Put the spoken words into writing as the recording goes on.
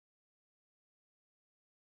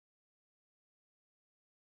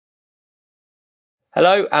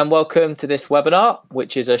Hello and welcome to this webinar,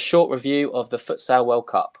 which is a short review of the Futsal World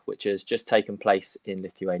Cup, which has just taken place in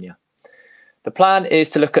Lithuania. The plan is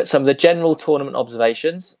to look at some of the general tournament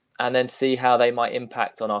observations and then see how they might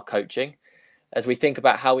impact on our coaching as we think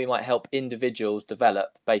about how we might help individuals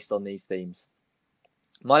develop based on these themes.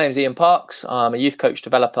 My name is Ian Parks. I'm a youth coach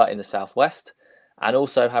developer in the Southwest and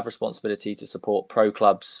also have responsibility to support pro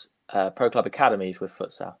club academies with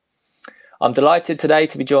futsal. I'm delighted today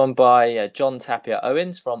to be joined by John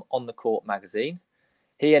Tapia-Owens from On the Court magazine.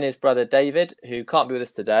 He and his brother David, who can't be with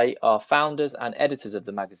us today, are founders and editors of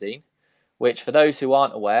the magazine, which, for those who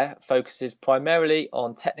aren't aware, focuses primarily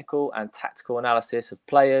on technical and tactical analysis of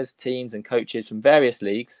players, teams and coaches from various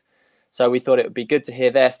leagues. So we thought it would be good to hear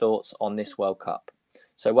their thoughts on this World Cup.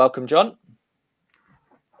 So welcome, John.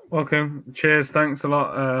 Welcome. Cheers. Thanks a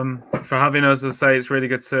lot for having us. As I say, it's really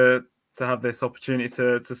good to have this opportunity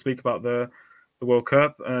to speak about the World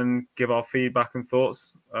Cup and give our feedback and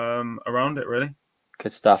thoughts around it, really.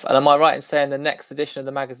 Good stuff. And am I right in saying the next edition of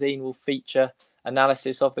the magazine will feature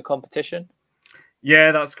analysis of the competition?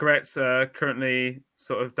 Yeah, that's correct. Currently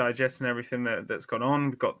sort of digesting everything that's gone on.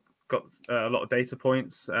 We've got a lot of data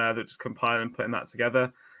points that just compiling and putting that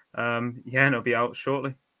together. And it'll be out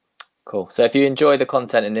shortly. Cool. So if you enjoy the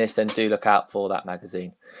content in this, then do look out for that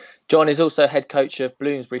magazine. John is also head coach of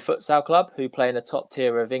Bloomsbury Futsal Club, who play in the top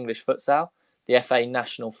tier of English futsal, the FA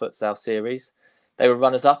National Futsal Series. They were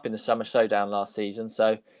runners-up in the Summer Showdown last season,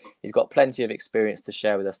 so he's got plenty of experience to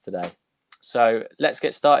share with us today. So let's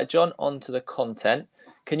get started, John, onto the content.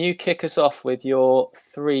 Can you kick us off with your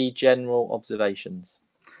 3 general observations?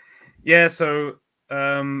 Yeah, so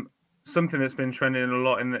something that's been trending a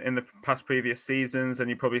lot in the past previous seasons, and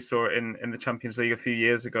you probably saw it in the Champions League a few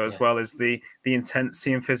years ago as well, is the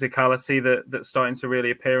intensity and physicality that's starting to really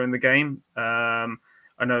appear in the game. I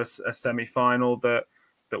know a semi-final that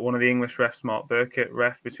one of the English refs, Mark Burkett,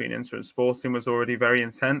 ref between Inter and Sporting, was already very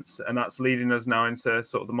intense, and that's leading us now into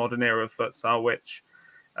sort of the modern era of futsal, which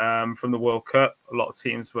from the World Cup, a lot of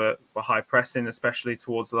teams were high pressing, especially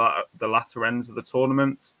towards the latter ends of the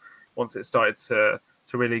tournament. Once it started to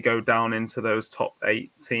really go down into those top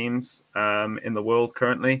 8 teams in the world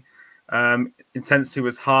currently. Intensity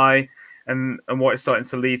was high, and what it's starting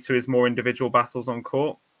to lead to is more individual battles on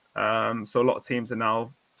court. So a lot of teams are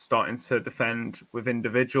now starting to defend with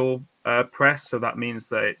individual press. So that means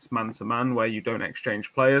that it's man-to-man, where you don't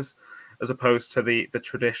exchange players, as opposed to the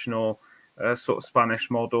traditional sort of Spanish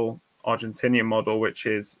model, Argentinian model, which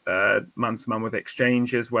is man-to-man with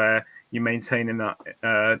exchanges, where you're maintaining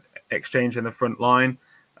that exchange in the front line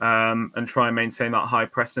and try and maintain that high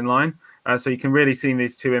pressing line. So you can really see in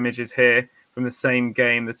these 2 images here from the same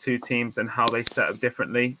game, the 2 teams and how they set up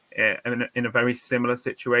differently in a very similar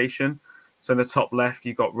situation. So in the top left,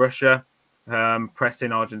 you've got Russia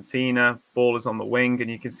pressing Argentina. Ball is on the wing, and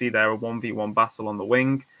you can see there a 1v1 battle on the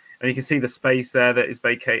wing. And you can see the space there that is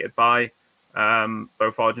vacated by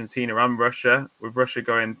both Argentina and Russia, with Russia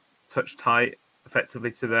going touch tight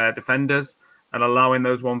effectively to their defenders and allowing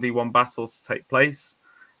those 1v1 battles to take place.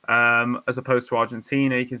 As opposed to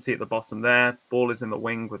Argentina, you can see at the bottom there, ball is in the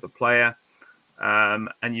wing with the player, and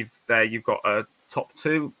you've got a top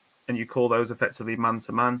 2, and you call those effectively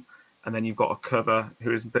man-to-man, and then you've got a cover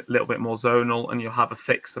who is a little bit more zonal, and you'll have a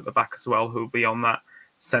fix at the back as well who will be on that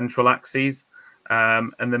central axis,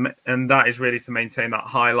 and that is really to maintain that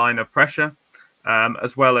high line of pressure,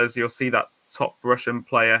 as well as you'll see that top Russian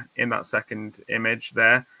player in that second image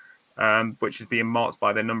there, which is being marked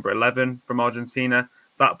by the number 11 from Argentina.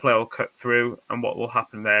 That player will cut through, and what will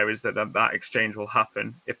happen there is that exchange will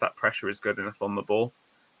happen if that pressure is good enough on the ball.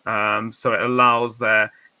 So it allows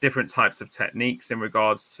their different types of techniques in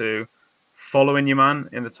regards to following your man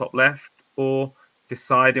in the top left or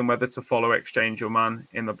deciding whether to follow exchange your man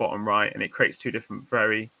in the bottom right. And it creates 2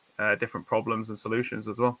 very different problems and solutions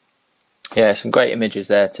as well. Yeah, some great images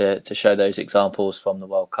there to show those examples from the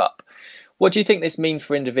World Cup. What do you think this means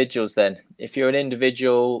for individuals then? If you're an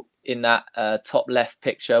individual in that top left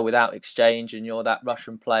picture without exchange, and you're that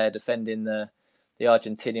Russian player defending the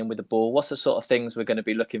Argentinian with the ball, what's the sort of things we're going to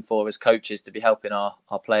be looking for as coaches to be helping our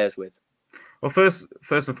players with? Well, first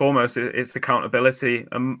and foremost, it's accountability,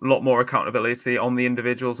 a lot more accountability on the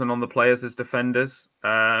individuals and on the players as defenders,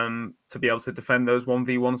 to be able to defend those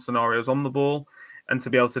 1v1 scenarios on the ball, and to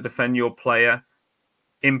be able to defend your player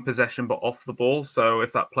in possession but off the ball. So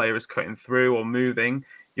if that player is cutting through or moving,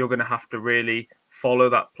 you're going to have to really follow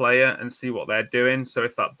that player and see what they're doing. So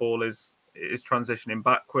if that ball is transitioning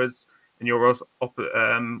backwards and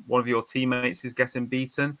one of your teammates is getting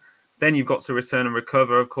beaten, then you've got to return and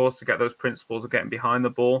recover, of course, to get those principles of getting behind the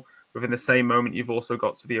ball. Within the same moment, you've also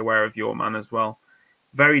got to be aware of your man as well.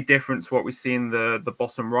 Very different to what we see in the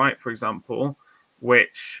bottom right, for example,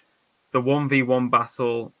 which the 1v1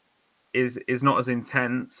 battle is not as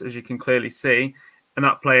intense, as you can clearly see. And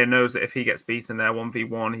that player knows that if he gets beaten there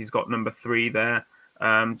 1v1, he's got number 3 there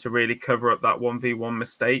to really cover up that 1v1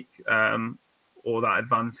 mistake or that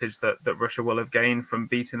advantage that Russia will have gained from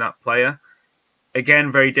beating that player.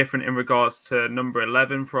 Again, very different in regards to number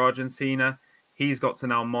 11 for Argentina. He's got to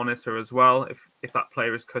now monitor as well if that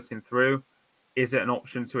player is cutting through. Is it an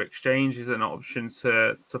option to exchange? Is it an option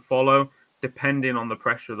to follow? Depending on the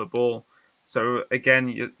pressure of the ball. So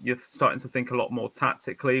again, you're starting to think a lot more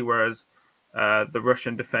tactically, whereas the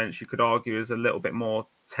Russian defense, you could argue, is a little bit more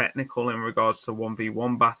technical in regards to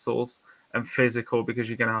 1v1 battles and physical, because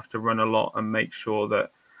you're going to have to run a lot and make sure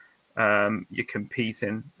that you're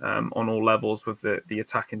competing on all levels with the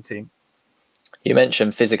attacking team. You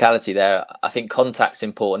mentioned physicality there. I think contact's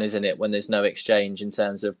important, isn't it, when there's no exchange, in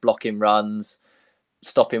terms of blocking runs,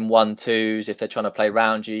 stopping 1-2s. If they're trying to play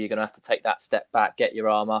around you, you're going to have to take that step back, get your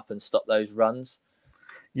arm up and stop those runs.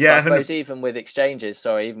 Yeah, but I suppose even with exchanges,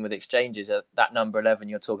 that number 11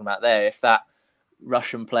 you're talking about there, if that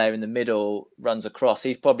Russian player in the middle runs across,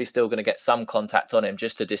 he's probably still going to get some contact on him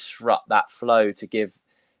just to disrupt that flow, to give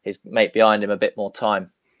his mate behind him a bit more time.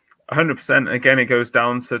 100%. Again, it goes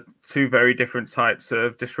down to two very different types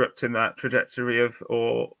of disrupting that trajectory of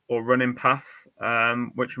or running path,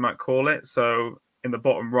 which we might call it. So in the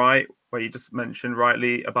bottom right, where you just mentioned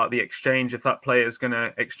rightly about the exchange, if that player is going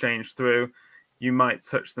to exchange through, you might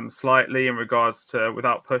touch them slightly in regards to,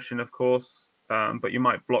 without pushing, of course, but you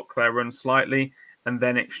might block their run slightly and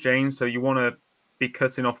then exchange. So you want to be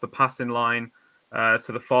cutting off the passing line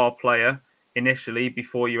to the far player initially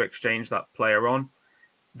before you exchange that player on.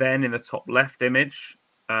 Then in the top left image,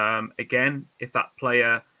 again, if that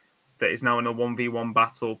player that is now in a 1v1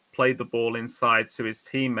 battle played the ball inside to his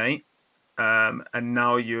teammate, and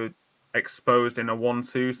now you're exposed in a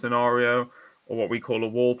 1-2 scenario, or what we call a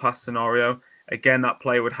wall pass scenario, again, that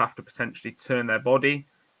player would have to potentially turn their body,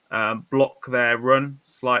 block their run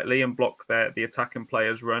slightly and block the attacking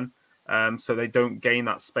player's run, so they don't gain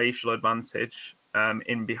that spatial advantage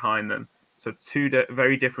in behind them. So two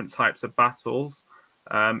very different types of battles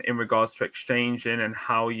in regards to exchanging and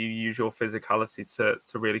how you use your physicality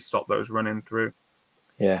to really stop those running through.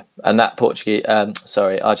 Yeah, and that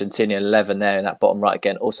Argentina 11 there in that bottom right,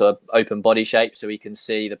 again, also an open body shape, so we can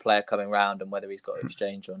see the player coming round and whether he's got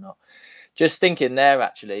exchange or not. Just thinking there,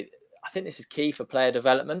 actually, I think this is key for player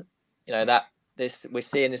development. You know, we're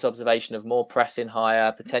seeing this observation of more pressing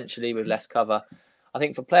higher, potentially with less cover. I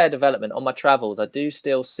think for player development, on my travels, I do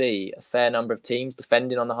still see a fair number of teams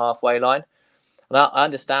defending on the halfway line. And I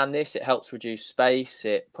understand this. It helps reduce space.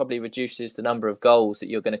 It probably reduces the number of goals that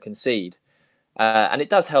you're going to concede. And it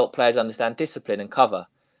does help players understand discipline and cover.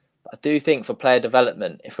 But I do think for player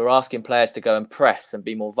development, if we're asking players to go and press and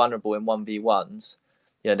be more vulnerable in 1v1s,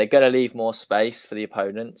 they're going to leave more space for the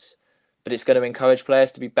opponents, but it's going to encourage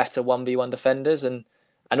players to be better 1v1 defenders and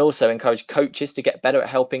also encourage coaches to get better at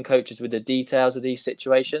helping coaches with the details of these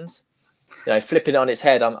situations. Flipping it on its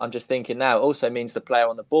head, I'm just thinking now, it also means the player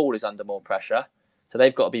on the ball is under more pressure. So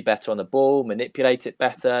they've got to be better on the ball, manipulate it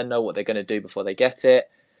better, know what they're going to do before they get it.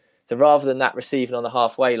 So rather than that receiving on the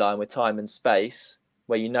halfway line with time and space,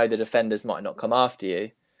 where the defenders might not come after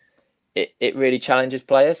you, it really challenges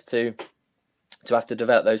players to have to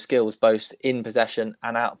develop those skills both in possession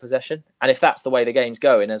and out of possession. And if that's the way the game's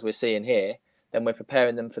going, as we're seeing here, then we're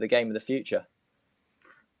preparing them for the game of the future.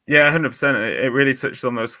 Yeah, 100%. It really touches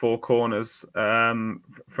on those four corners from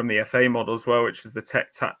the FA model as well, which is the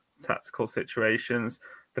tactical situations,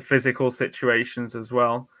 the physical situations as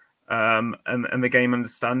well, and the game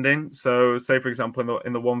understanding. So say, for example,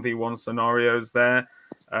 in the 1v1 scenarios there,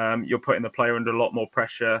 you're putting the player under a lot more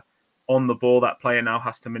pressure on the ball. That player now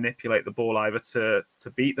has to manipulate the ball either to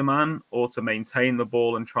beat the man or to maintain the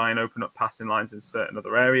ball and try and open up passing lines in certain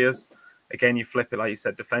other areas. Again, you flip it, like you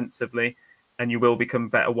said, defensively, and you will become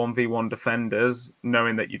better 1v1 defenders,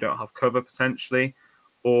 knowing that you don't have cover potentially,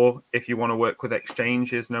 or if you want to work with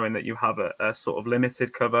exchanges, knowing that you have a sort of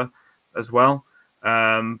limited cover as well.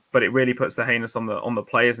 But it really puts the heinous on the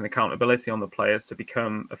players and accountability on the players to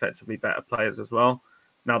become effectively better players as well.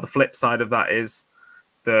 Now, the flip side of that is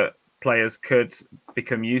that players could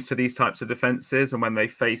become used to these types of defenses, and when they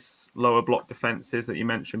face lower block defenses that you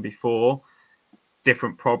mentioned before,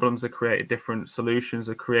 different problems are created, different solutions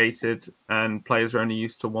are created, and players are only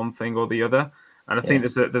used to one thing or the other. And I think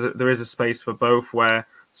there is a space for both, where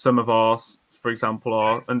some of our, for example,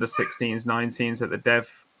 our under 16s, 19s at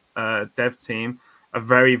the dev team are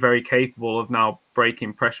very, very capable of now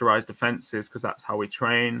breaking pressurized defenses, because that's how we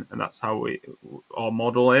train and that's how our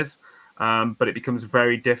model is. but it becomes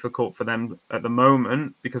very difficult for them at the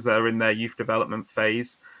moment because they're in their youth development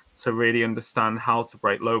phase to really understand how to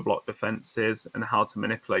break low block defenses and how to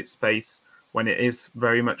manipulate space when it is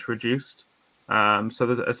very much reduced. So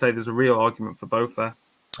there's a real argument for both there.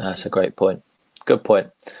 That's a great point. Good point.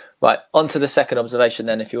 Right, on to the second observation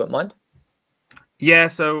then, if you wouldn't mind. Yeah,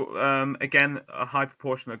 so again, a high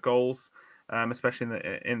proportion of goals, especially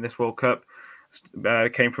in this World Cup,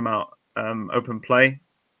 came from out open play.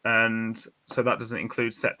 And so that doesn't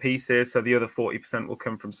include set pieces. So the other 40% will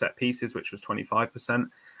come from set pieces, which was 25%,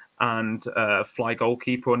 and fly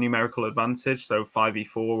goalkeeper or numerical advantage. So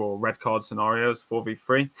 5v4 or red card scenarios,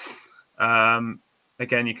 4v3.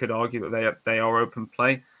 Again, you could argue that they are open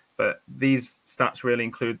play, but these stats really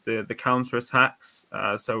include the counter attacks.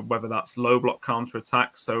 So whether that's low block counter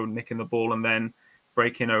attacks, so nicking the ball and then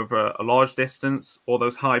breaking over a large distance, or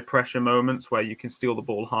those high pressure moments where you can steal the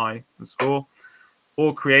ball high and score,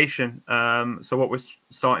 or creation. So what we're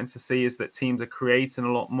starting to see is that teams are creating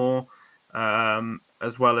a lot more,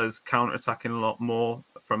 as well as counter attacking a lot more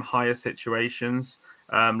from higher situations,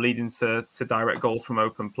 leading to direct goals from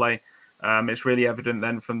open play. It's really evident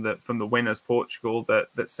then from the winners, Portugal,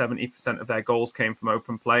 that 70% of their goals came from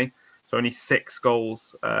open play. So only 6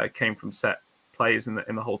 goals came from set plays in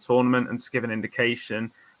the whole tournament. And to give an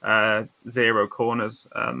indication, 0 corners.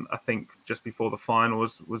 I think just before the final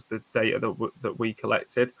was the data that we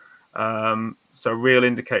collected. So real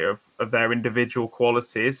indicator of their individual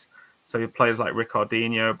qualities. So your players like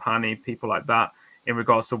Ricardinho, Pani, people like that, in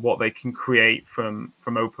regards to what they can create from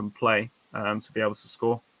open play to be able to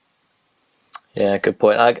score. Yeah, good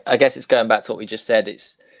point. I guess it's going back to what we just said.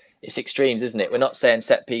 It's extremes, isn't it? We're not saying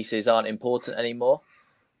set pieces aren't important anymore.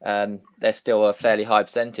 There's still a fairly high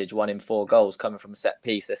percentage, 1 in 4 goals coming from a set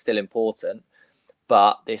piece. They're still important.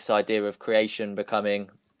 But this idea of creation becoming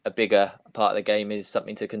a bigger part of the game is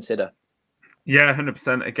something to consider. Yeah,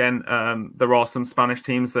 100%. Again, there are some Spanish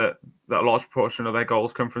teams that a large proportion of their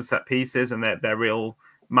goals come from set pieces, and they're real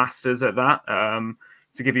masters at that.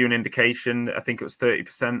 To give you an indication, I think it was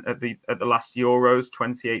 30% at the last Euros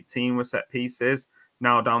 2018 were set pieces,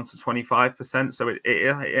 now down to 25%. So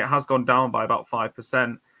it has gone down by about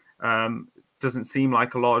 5%. Doesn't seem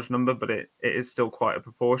like a large number, but it is still quite a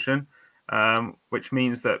proportion, which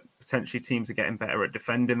means that potentially teams are getting better at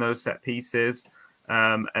defending those set pieces,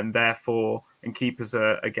 and therefore, and keepers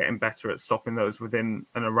are getting better at stopping those within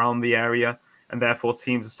and around the area. And therefore,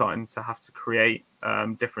 teams are starting to have to create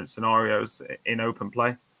different scenarios in open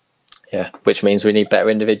play. Yeah, which means we need better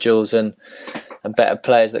individuals and better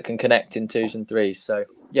players that can connect in 2s and 3s. So,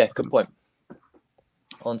 yeah, good point.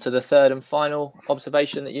 On to the third and final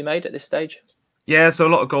observation that you made at this stage. Yeah, so a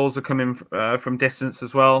lot of goals are coming from distance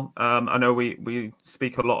as well. I know we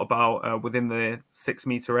speak a lot about within the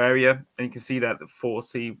 6-meter area, and you can see that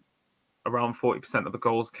around 40% of the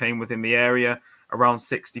goals came within the area. Around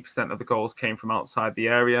 60% of the goals came from outside the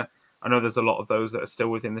area. I know there's a lot of those that are still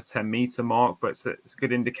within the 10-meter mark, but it's a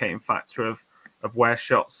good indicating factor of where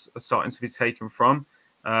shots are starting to be taken from.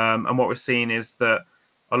 And what we're seeing is that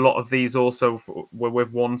a lot of these also were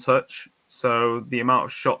with one touch. So the amount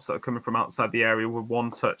of shots that are coming from outside the area with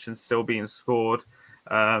one touch and still being scored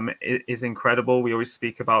is incredible. We always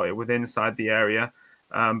speak about it with inside the area.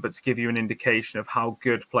 But to give you an indication of how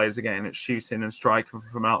good players are getting at shooting and striking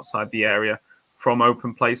from outside the area from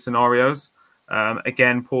open play scenarios.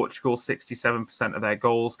 Again, Portugal, 67% of their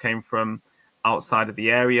goals came from outside of the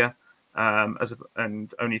area,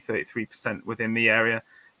 and only 33% within the area.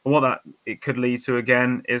 And what it could lead to,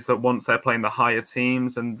 again, is that once they're playing the higher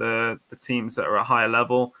teams and the teams that are at a higher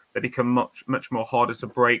level, they become much, much more harder to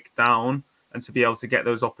break down and to be able to get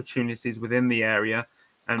those opportunities within the area.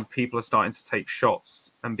 And people are starting to take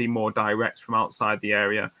shots and be more direct from outside the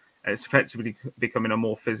area. And it's effectively becoming a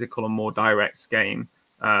more physical and more direct game,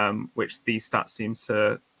 which these stats seem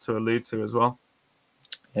to allude to as well.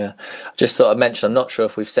 Yeah, just thought I'd mention, I'm not sure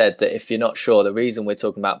if we've said that if you're not sure, the reason we're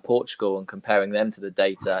talking about Portugal and comparing them to the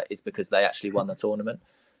data is because they actually won the tournament.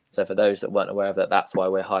 So for those that weren't aware of that, that's why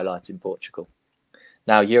we're highlighting Portugal.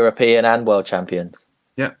 Now, European and world champions.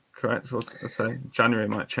 Yeah, correct. Well, let's say January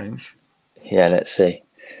might change. Yeah, let's see.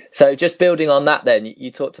 So just building on that then,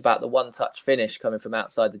 you talked about the one-touch finish coming from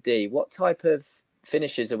outside the D. What type of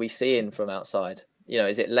finishes are we seeing from outside? You know,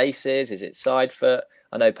 is it laces? Is it side foot?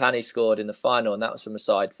 I know Pani scored in the final and that was from a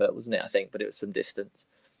side foot, wasn't it, I think? But it was from distance.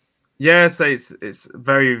 Yeah, so it's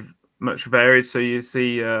very much varied. So you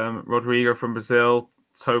see Rodrigo from Brazil,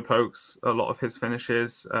 toe pokes a lot of his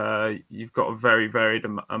finishes. You've got a very varied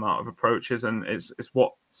amount of approaches, and it's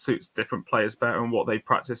what suits different players better and what they've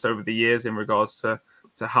practiced over the years in regards to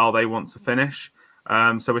how they want to finish.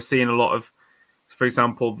 So we're seeing a lot of for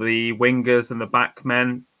example, the wingers and the back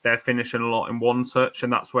men, they're finishing a lot in one touch,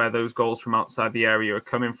 and that's where those goals from outside the area are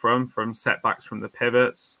coming from setbacks from the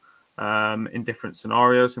pivots in different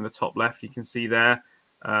scenarios. In the top left, you can see there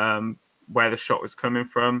where the shot was coming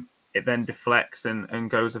from. It then deflects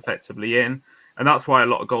and goes effectively in. And that's why a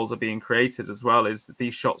lot of goals are being created as well, is that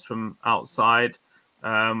these shots from outside,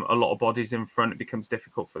 a lot of bodies in front, it becomes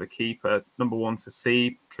difficult for the keeper, number one, to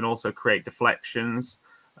see, can also create deflections,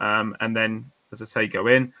 and then, as I say, go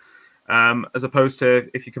in. As opposed to,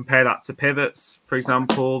 if you compare that to pivots, for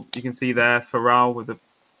example, you can see there Farrell with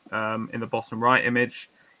in the bottom right image,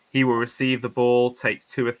 he will receive the ball, take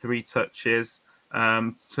 2 or 3 touches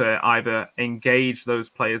to either engage those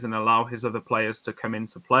players and allow his other players to come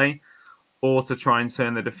into play, or to try and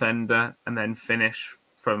turn the defender and then finish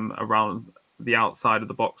from around the outside of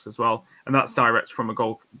the box as well. And that's direct from a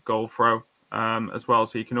goal throw as well.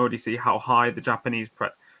 So you can already see how high the Japanese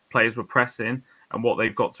players were pressing and what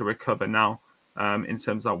they've got to recover now in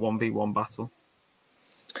terms of that 1v1 battle.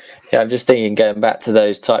 Yeah, I'm just thinking, going back to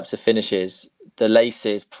those types of finishes, the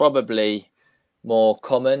laces probably more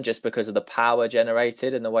common just because of the power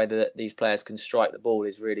generated, and the way that these players can strike the ball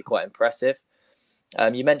is really quite impressive.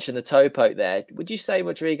 You mentioned the toe poke there. Would you say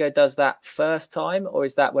Rodrigo does that first time, or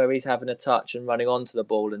is that where he's having a touch and running onto the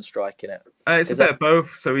ball and striking it? It's a bit of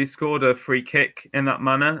both. So he scored a free kick in that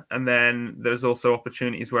manner, and then there's also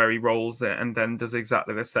opportunities where he rolls it and then does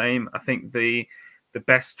exactly the same. I think the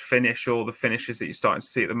best finish, or the finishes that you're starting to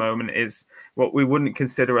see at the moment, is what we wouldn't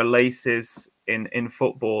consider a laces in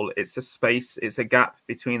football. It's a space, it's a gap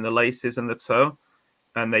between the laces and the toe,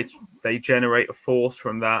 and they generate a force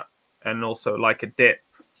from that, and also like a dip.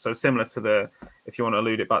 So similar to if you want to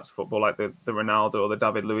allude it back to football, like the Ronaldo or the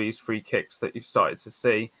David Luiz free kicks that you've started to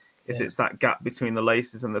see, it's that gap between the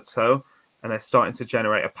laces and the toe, and they're starting to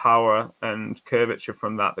generate a power and curvature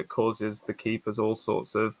from that causes the keepers all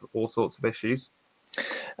sorts of issues.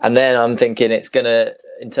 And then I'm thinking it's gonna,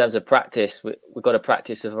 in terms of practice, we've got to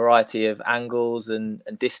practice a variety of angles and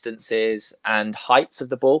distances and heights of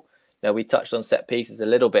the ball. You know, we touched on set pieces a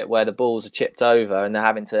little bit where the balls are chipped over and they're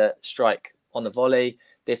having to strike on the volley.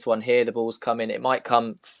 This one here, the ball's come in. It might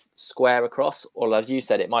come square across, or as you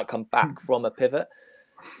said, it might come back from a pivot.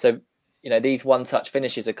 So, you know, these one-touch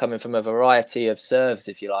finishes are coming from a variety of serves,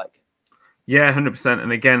 if you like. Yeah, 100%.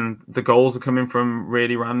 And again, the goals are coming from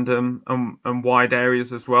really random and wide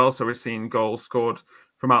areas as well. So we're seeing goals scored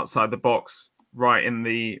from outside the box, right in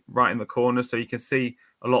the corner. So you can see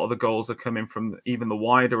a lot of the goals are coming from even the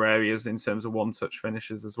wider areas in terms of one-touch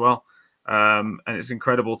finishes as well. And it's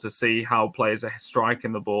incredible to see how players are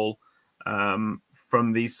striking the ball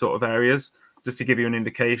from these sort of areas. Just to give you an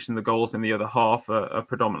indication, the goals in the other half are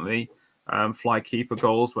predominantly fly keeper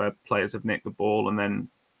goals, where players have nicked the ball and then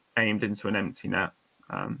aimed into an empty net.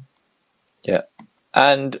 Yeah.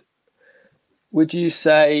 And would you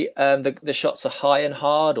say the shots are high and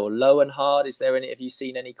hard or low and hard? Is there any? Have you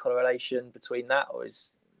seen any correlation between that, or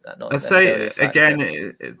is that not? I'd say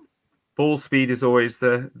again, ball speed is always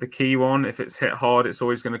the key one. If it's hit hard, it's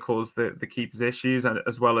always going to cause the keeper's issues, and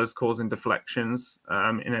as well as causing deflections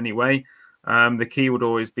in any way. The key would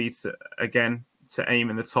always be to aim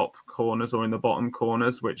in the top corners or in the bottom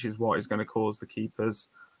corners, which is what is going to cause the keepers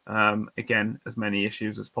as many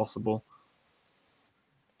issues as possible.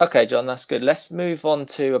 Okay, John, that's good. Let's move on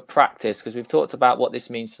to a practice, because we've talked about what this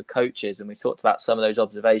means for coaches and we've talked about some of those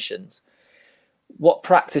observations. What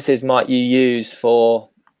practices might you use for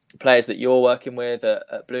players that you're working with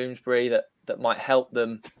at Bloomsbury that might help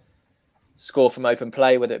them score from open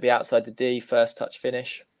play, whether it be outside the D, first touch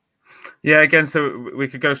finish? Yeah, again, so we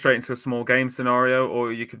could go straight into a small game scenario,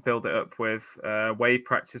 or you could build it up with wave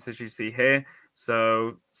practice, as you see here.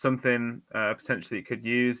 So something potentially you could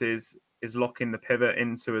use is locking the pivot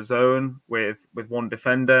into a zone with one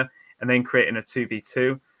defender, and then creating a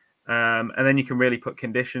 2v2. And then you can really put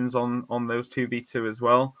conditions on those 2v2 as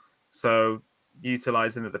well. So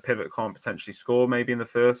utilizing that the pivot can't potentially score maybe in the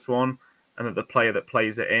first one, and that the player that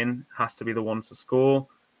plays it in has to be the one to score.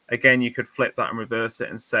 Again, you could flip that and reverse it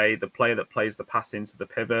and say the player that plays the pass into the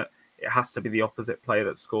pivot, it has to be the opposite player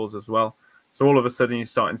that scores as well. So all of a sudden, you're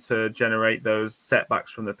starting to generate those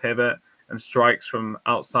setbacks from the pivot and strikes from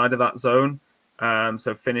outside of that zone.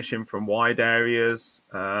 So finishing from wide areas,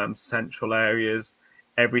 central areas,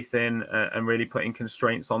 everything, and really putting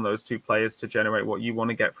constraints on those two players to generate what you want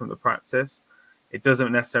to get from the practice. It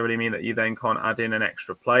doesn't necessarily mean that you then can't add in an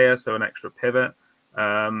extra player, so an extra pivot.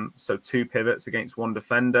 So 2 pivots against 1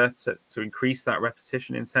 defender to increase that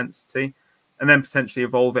repetition intensity, and then potentially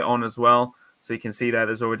evolve it on as well. So you can see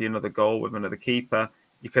there's already another goal with another keeper.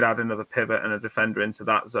 You could add another pivot and a defender into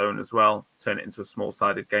that zone as well, turn it into a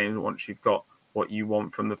small-sided game once you've got what you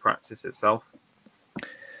want from the practice itself.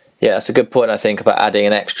 Yeah, that's a good point, I think, about adding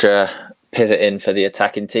an extra pivot in for the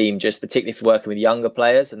attacking team, just particularly if you're working with younger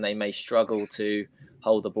players and they may struggle to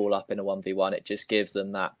hold the ball up in a 1v1. It just gives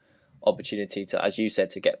them that opportunity to, as you said,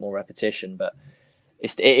 to get more repetition. But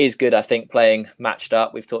it is good, I think, playing matched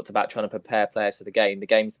up. We've talked about trying to prepare players for the game. The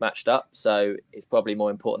game's matched up, so it's probably more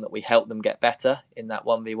important that we help them get better in that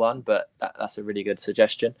 1v1, but that's a really good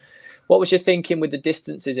suggestion. What was your thinking with the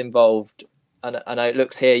distances involved? And I know it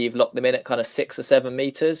looks here you've locked them in at kind of 6 or 7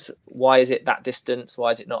 meters. Why is it that distance?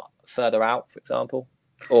 Why is it not further out, for example,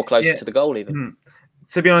 or closer to the goal even? Mm-hmm.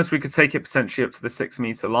 To be honest, we could take it potentially up to the 6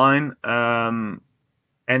 meter line.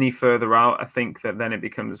 Any further out, I think that then it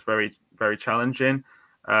becomes very, very challenging.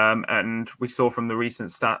 And we saw from the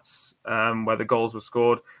recent stats where the goals were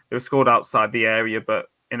scored, they were scored outside the area,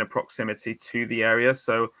 but in a proximity to the area.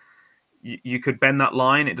 So you could bend that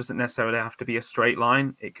line. It doesn't necessarily have to be a straight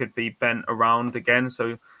line. It could be bent around again.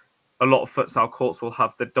 So a lot of futsal courts will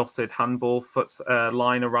have the dotted handball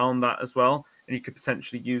line around that as well. And you could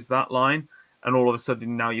potentially use that line. And all of a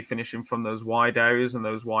sudden now you're finishing from those wide areas and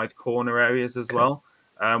those wide corner areas as well,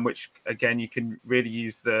 which, again, you can really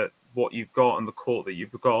use what you've got and the court that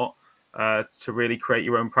you've got to really create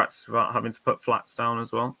your own practice without having to put flats down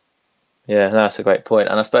as well. Yeah, that's a great point.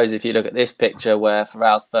 And I suppose if you look at this picture where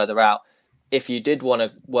Farrell's further out, if you did want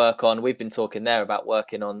to work on, we've been talking there about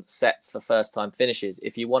working on sets for first-time finishes.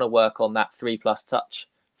 If you want to work on that 3+ touch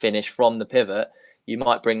finish from the pivot, you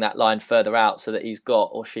might bring that line further out so that he's got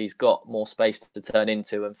or she's got more space to turn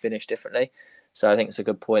into and finish differently. So I think it's a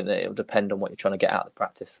good point that it'll depend on what you're trying to get out of the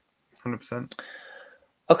practice. 100%.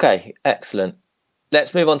 Okay, excellent.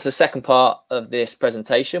 Let's move on to the second part of this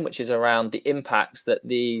presentation, which is around the impacts that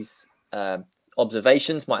these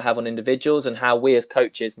observations might have on individuals and how we as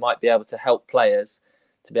coaches might be able to help players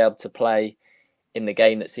to be able to play in the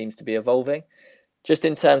game that seems to be evolving. Just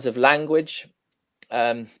in terms of language,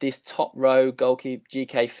 this top row goalkeeper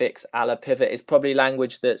GK fix a la pivot is probably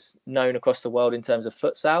language that's known across the world in terms of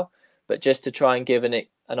futsal, but just to try and give an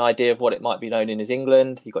idea of what it might be known in is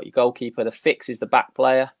England, you've got your goalkeeper. The fix is the back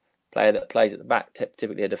player that plays at the back,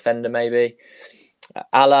 typically a defender maybe.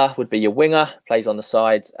 Ala would be your winger, plays on the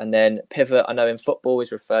sides. And then pivot, I know in football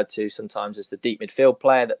is referred to sometimes as the deep midfield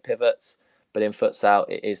player that pivots, but in futsal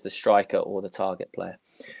it is the striker or the target player.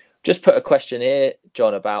 Just put a question here,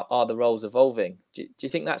 John, about are the roles evolving? Do you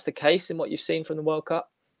think that's the case in what you've seen from the World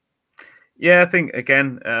Cup? Yeah, I think,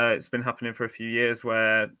 again, it's been happening for a few years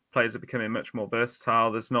where players are becoming much more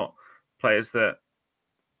versatile. There's not players that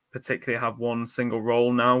particularly have one single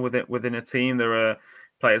role now within a team. There are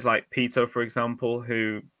players like Pito, for example,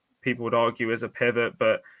 who people would argue is a pivot,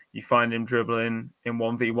 but you find him dribbling in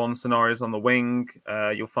 1v1 scenarios on the wing.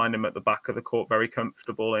 You'll find him at the back of the court very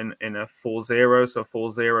comfortable in a 4-0. So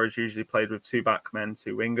 4-0 is usually played with 2 backmen,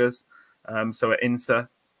 2 wingers. So at Inter,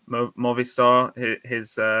 Movistar,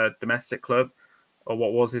 his domestic club, or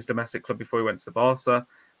what was his domestic club before he went to Barca,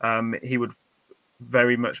 he would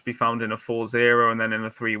very much be found in a 4-0 and then in a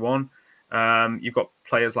 3-1. You've got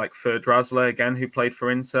players like Fer Drasler, again, who played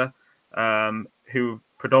for Inter, who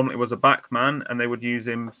predominantly was a backman, and they would use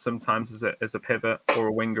him sometimes as a pivot or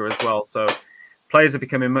a winger as well. So players are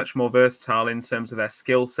becoming much more versatile in terms of their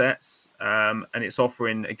skill sets, and it's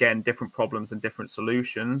offering, again, different problems and different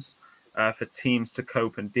solutions for teams to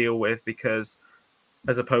cope and deal with, because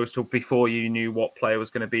as opposed to before you knew what player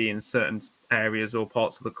was going to be in certain areas or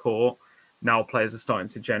parts of the court, now players are starting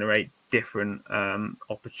to generate different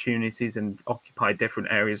opportunities and occupy different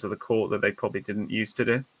areas of the court that they probably didn't used to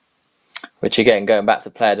do. Which, again, going back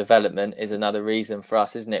to player development is another reason for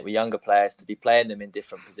us, isn't it, with younger players to be playing them in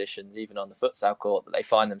different positions, even on the futsal court, that they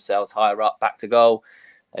find themselves higher up, back to goal.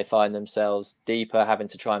 They find themselves deeper, having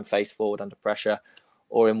to try and face forward under pressure,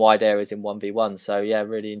 or in wide areas in 1v1. So, yeah,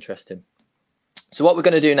 really interesting. So what we're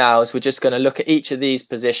going to do now is we're just going to look at each of these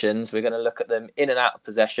positions. We're going to look at them in and out of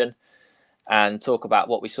possession and talk about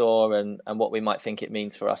what we saw and what we might think it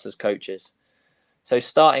means for us as coaches. So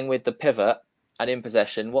starting with the pivot and in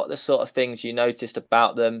possession, what are the sort of things you noticed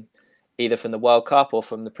about them, either from the World Cup or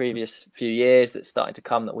from the previous few years that's starting to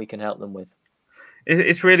come that we can help them with?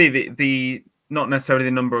 It's really the not necessarily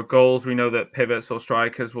the number of goals. We know that pivots or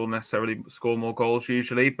strikers will necessarily score more goals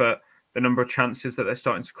usually, but the number of chances that they're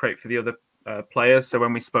starting to create for the other players. So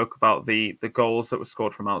when we spoke about the goals that were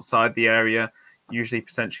scored from outside the area, usually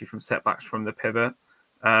potentially from setbacks from the pivot,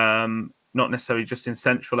 not necessarily just in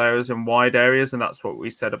central areas and wide areas. And that's what we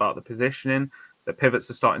said about the positioning. The pivots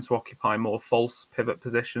are starting to occupy more false pivot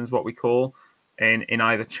positions, what we call, in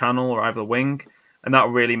either channel or either wing. And that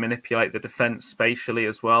will really manipulate the defence spatially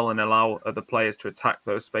as well and allow other players to attack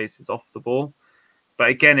those spaces off the ball. But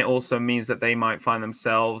again, it also means that they might find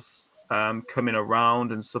themselves coming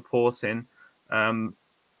around and supporting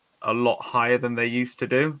a lot higher than they used to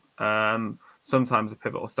do. Sometimes the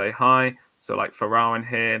pivot will stay high. So like Ferrao in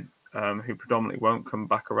here, who predominantly won't come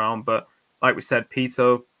back around. But like we said,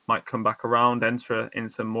 Pito might come back around, enter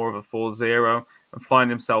into more of a 4-0 and find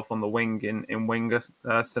himself on the wing in winger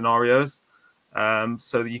scenarios.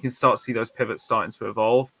 So you can start to see those pivots starting to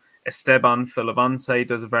evolve. Esteban for Levante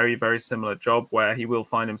does a very, very similar job where he will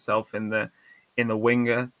find himself in the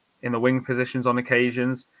wing positions on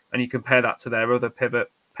occasions. And you compare that to their other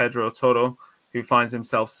pivot, Pedro Toro, who finds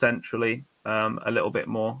himself centrally a little bit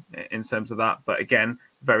more in terms of that. But again,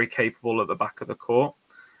 very capable at the back of the court.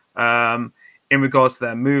 In regards to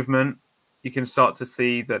their movement, you can start to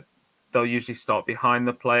see that they'll usually start behind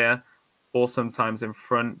the player or sometimes in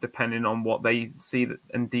front, depending on what they see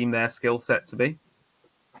and deem their skill set to be.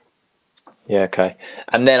 Yeah, okay.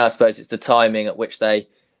 And then I suppose it's the timing at which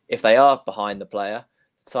if they are behind the player,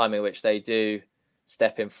 the timing at which they do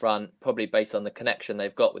step in front, probably based on the connection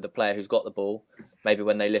they've got with the player who's got the ball. Maybe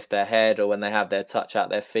when they lift their head or when they have their touch out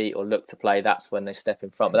their feet or look to play, that's when they step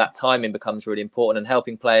in front. But that timing becomes really important, and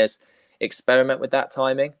helping players experiment with that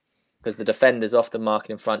timing, because the defender's often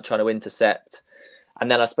marking in front, trying to intercept. And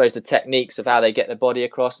then I suppose the techniques of how they get the body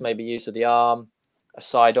across, maybe use of the arm, a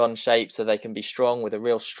side-on shape so they can be strong with a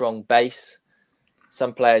real strong base.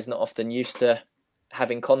 Some players not often used to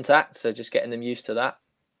having contact, so just getting them used to that.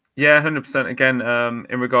 Yeah, 100%. Again,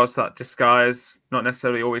 in regards to that disguise, not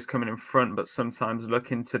necessarily always coming in front, but sometimes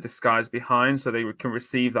looking to disguise behind so they can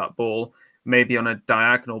receive that ball maybe on a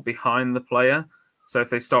diagonal behind the player. So if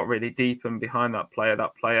they start really deep and behind that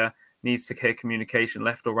player needs to hear communication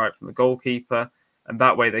left or right from the goalkeeper, and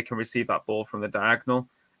that way they can receive that ball from the diagonal.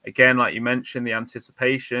 Again, like you mentioned, the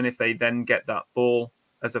anticipation, if they then get that ball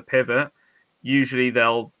as a pivot, usually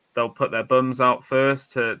they'll put their bums out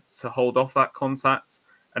first to hold off that contact.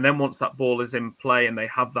 And then once that ball is in play and they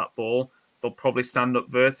have that ball, they'll probably stand up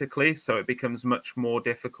vertically. So it becomes much more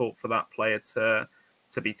difficult for that player to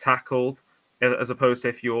be tackled, as opposed to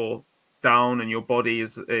if you're down and your body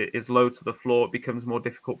is low to the floor, it becomes more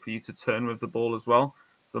difficult for you to turn with the ball as well.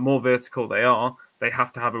 So the more vertical they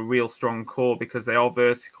have to have a real strong core because they are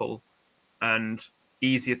vertical and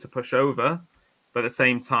easier to push over. But at the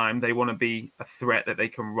same time, they want to be a threat that they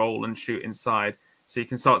can roll and shoot inside. So you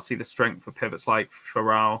can start to see the strength for pivots like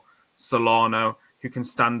Ferrao, Solano, who can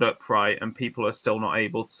stand upright and people are still not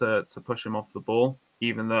able to push him off the ball,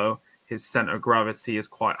 even though his center of gravity is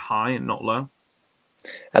quite high and not low.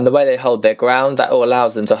 And the way they hold their ground, that all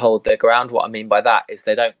allows them to hold their ground. What I mean by that is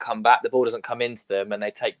they don't come back. The ball doesn't come into them and they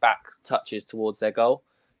take back touches towards their goal.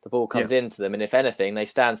 The ball comes into them. And if anything, they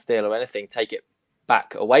stand still or anything, take it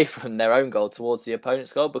back away from their own goal towards the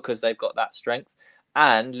opponent's goal because they've got that strength.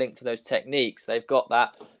 And linked to those techniques, they've got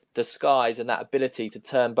that disguise and that ability to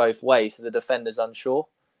turn both ways so the defender's unsure.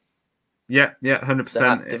 Yeah, 100%.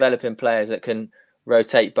 So developing players that can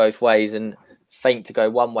rotate both ways and feint to go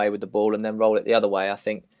one way with the ball and then roll it the other way, I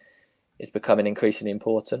think is becoming increasingly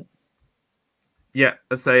important. Yeah,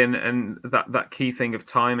 I say, and that key thing of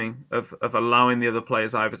timing, of allowing the other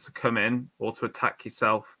players either to come in or to attack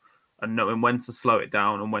yourself, and knowing when to slow it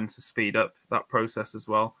down and when to speed up that process as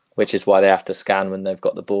well. Which is why they have to scan when they've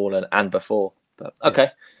got the ball and before. But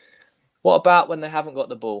okay, What about when they haven't got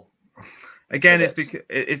the ball? Again,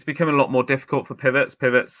 it's becoming a lot more difficult for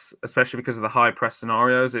pivots, especially because of the high press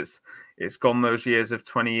scenarios. It's gone those years of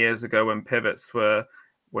 20 years ago when pivots were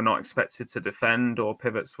not expected to defend, or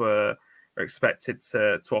pivots were expected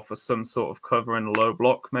to offer some sort of cover in a low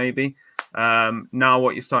block, maybe. Now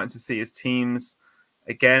what you're starting to see is teams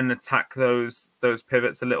again attack those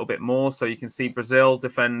pivots a little bit more. So you can see Brazil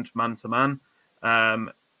defend man to man,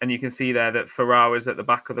 and you can see there that Ferrao is at the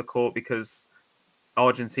back of the court because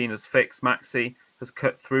Argentina's fix, Maxi, has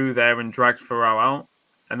cut through there and dragged Ferrao out.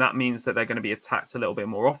 And that means that they're going to be attacked a little bit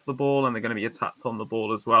more off the ball, and they're going to be attacked on the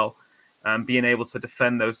ball as well. Being able to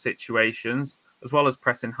defend those situations, as well as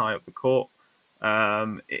pressing high up the court,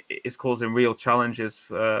 is causing real challenges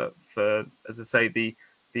for, as I say,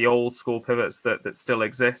 the old school pivots that still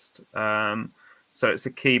exist. So it's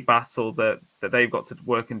a key battle that they've got to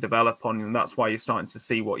work and develop on, and that's why you're starting to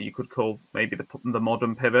see what you could call maybe the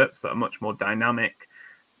modern pivots that are much more dynamic,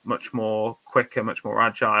 much more quicker, much more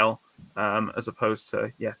agile, as opposed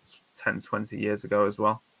to 10, 20 years ago as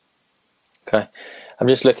well. Okay, I'm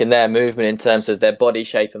just looking their movement in terms of their body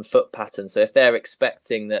shape and foot pattern. So if they're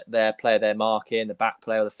expecting that their player they're marking, the back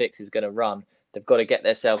player or the fix is going to run, they've got to get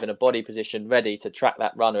themselves in a body position ready to track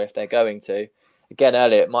that runner if they're going to. Again,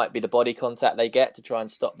 earlier, it might be the body contact they get to try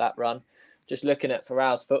and stop that run. Just looking at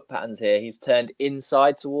Ferrao's foot patterns here, he's turned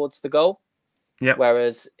inside towards the goal. Yep.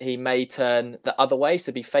 Whereas he may turn the other way,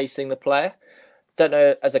 so be facing the player. Don't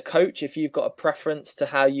know, as a coach, if you've got a preference to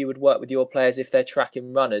how you would work with your players if they're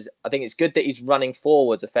tracking runners. I think it's good that he's running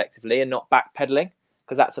forwards effectively and not backpedaling,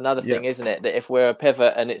 because that's another thing, isn't it? That if we're a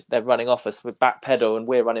pivot and they're running off us, we backpedal and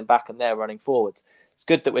we're running back and they're running forwards. It's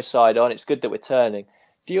good that we're side on. It's good that we're turning.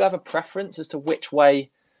 Do you have a preference as to which way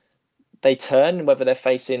they turn, whether they're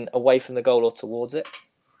facing away from the goal or towards it?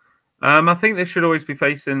 I think they should always be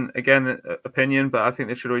facing, again, opinion, but I think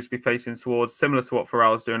they should always be facing towards, similar to what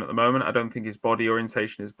Farrell's doing at the moment. I don't think his body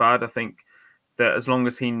orientation is bad. I think that as long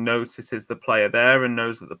as he notices the player there and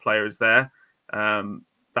knows that the player is there,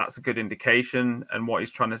 that's a good indication. And what he's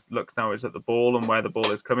trying to look now is at the ball and where the ball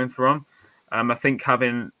is coming from. I think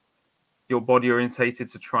having your body orientated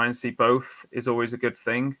to try and see both is always a good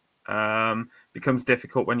thing. Becomes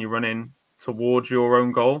difficult when you're running towards your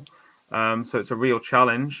own goal. So it's a real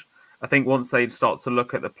challenge. I think once they start to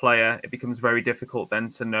look at the player, it becomes very difficult then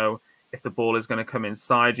to know if the ball is going to come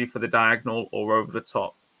inside you for the diagonal or over the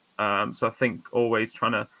top. So I think always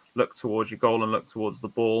trying to look towards your goal and look towards the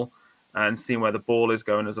ball and seeing where the ball is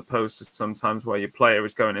going, as opposed to sometimes where your player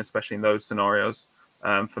is going, especially in those scenarios,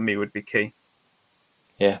 for me would be key.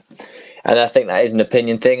 Yeah. And I think that is an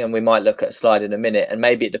opinion thing, and we might look at a slide in a minute, and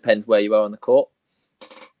maybe it depends where you are on the court.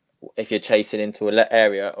 If you're chasing into an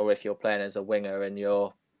area or if you're playing as a winger and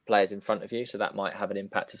your players in front of you, so that might have an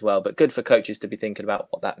impact as well. But good for coaches to be thinking about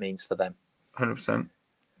what that means for them. 100%.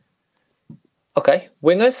 Okay,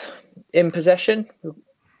 wingers in possession.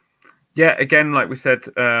 Yeah, again, like we said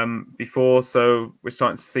before, so we're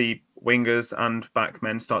starting to see wingers and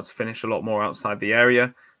backmen start to finish a lot more outside the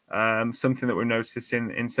area. Something that we're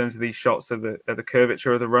noticing in terms of these shots are the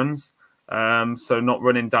curvature of the runs. So not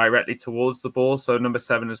running directly towards the ball. So number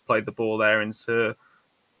 7 has played the ball there into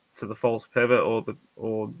the false pivot or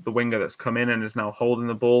the winger that's come in and is now holding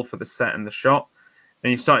the ball for the set and the shot.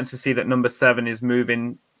 And you're starting to see that number 7 is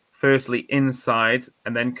moving firstly inside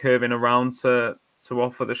and then curving around to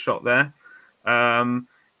offer the shot there.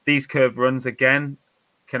 These curved runs again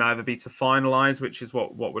can either be to finalise, which is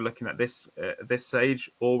what we're looking at this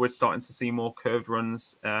stage, or we're starting to see more curved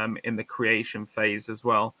runs in the creation phase as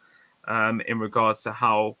well, in regards to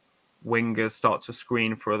how wingers start to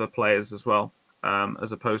screen for other players as well,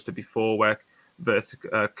 as opposed to before where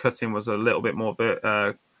cutting was a little bit more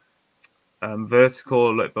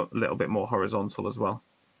vertical, a little bit more horizontal as well.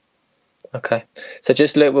 Okay, so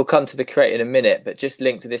just look, we'll come to the create in a minute, but just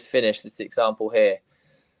link to this finish, this example here.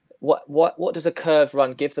 What does a curved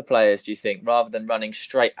run give the players, do you think, rather than running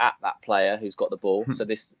straight at that player who's got the ball? So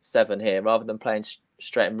this 7 here, rather than playing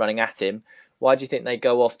straight and running at him, why do you think they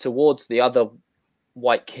go off towards the other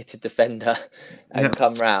white kitted defender and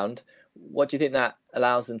come round? What do you think that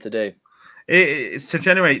allows them to do? It's to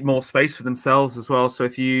generate more space for themselves as well. So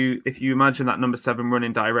if you imagine that number 7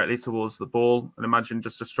 running directly towards the ball, and imagine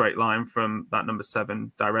just a straight line from that number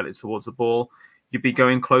 7 directly towards the ball, you'd be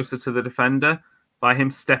going closer to the defender. By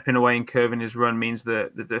him stepping away and curving his run means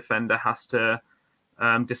that the defender has to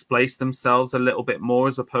displace themselves a little bit more,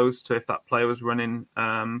 as opposed to if that player was running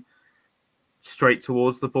straight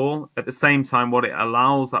towards the ball. At the same time, what it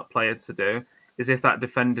allows that player to do is if that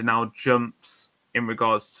defender now jumps in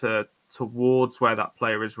regards to towards where that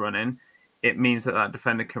player is running, it means that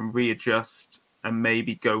defender can readjust and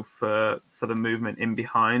maybe go for the movement in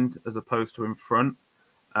behind as opposed to in front.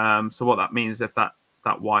 So what that means, if the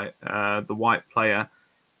white player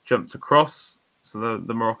jumped across, so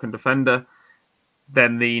the Moroccan defender,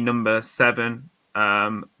 then the number 7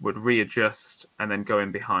 would readjust and then go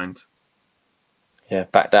in behind. Yeah,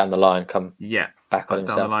 back down the line, back on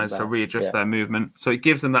down the line, so readjust their movement. So it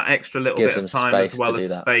gives them that extra little bit of time as well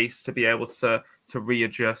as space to be able to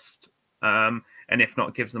readjust. And if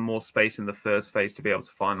not, gives them more space in the first phase to be able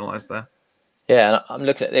to finalise there. Yeah, and I'm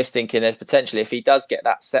looking at this thinking there's potentially, if he does get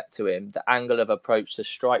that set to him, the angle of approach to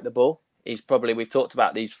strike the ball, we've talked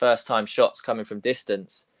about these first time shots coming from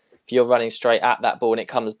distance. If you're running straight at that ball and it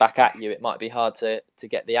comes back at you, it might be hard to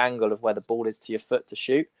get the angle of where the ball is to your foot to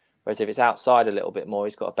shoot. Whereas if it's outside a little bit more,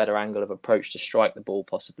 he's got a better angle of approach to strike the ball,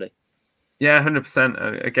 possibly. Yeah,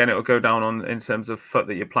 100%. Again, it'll go down in terms of foot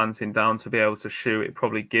that you're planting down to be able to shoot. It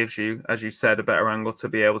probably gives you, as you said, a better angle to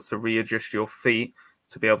be able to readjust your feet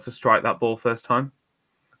to be able to strike that ball first time.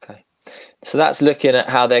 Okay. So that's looking at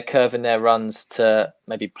how they're curving their runs to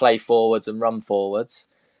maybe play forwards and run forwards.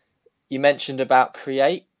 You mentioned about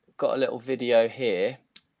create. Got a little video here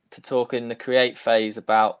to talk in the create phase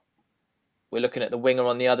about, we're looking at the winger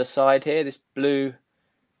on the other side here, this blue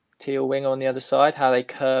teal winger on the other side, how they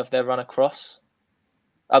curve their run across.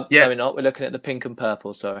 No, we're not. We're looking at the pink and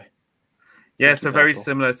purple, sorry. Yeah, so very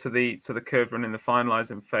similar to the curved run in the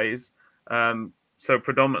finalising phase. So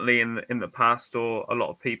predominantly in the past, or a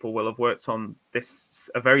lot of people will have worked on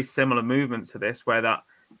this, a very similar movement to this, where that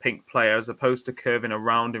pink player, as opposed to curving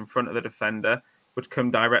around in front of the defender, would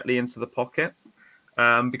come directly into the pocket.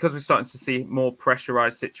 Because we're starting to see more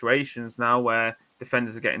pressurized situations now where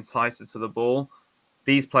defenders are getting tighter to the ball,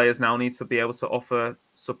 these players now need to be able to offer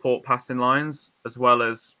support passing lines, as well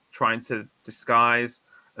as trying to disguise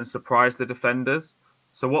and surprise the defenders.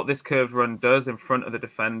 So what this curved run does in front of the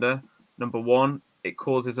defender, number one, it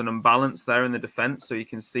causes an imbalance there in the defense. So you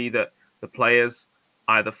can see that the players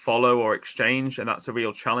either follow or exchange, and that's a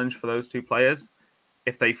real challenge for those two players.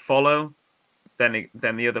 If they follow, then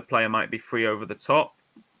the other player might be free over the top.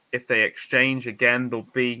 If they exchange, again, there'll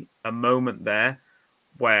be a moment there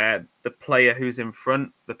where the player who's in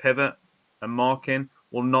front, the pivot and marking,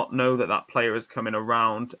 will not know that that player is coming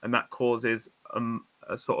around, and that causes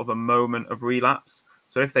a sort of a moment of relapse.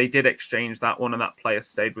 So if they did exchange that one and that player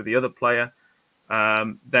stayed with the other player,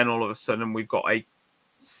 then all of a sudden we've got a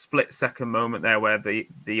split-second moment there where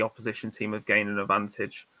the opposition team have gained an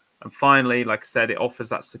advantage. And finally, like I said, it offers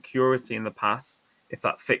that security in the pass if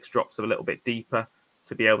that fix drops a little bit deeper,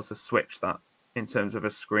 to be able to switch that in terms of a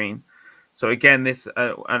screen. So again, this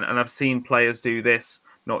and I've seen players do this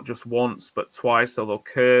not just once but twice. So they'll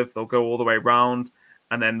curve, they'll go all the way around,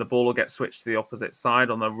 and then the ball will get switched to the opposite side,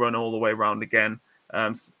 and they'll run all the way around again.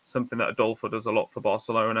 Something that Adolfo does a lot for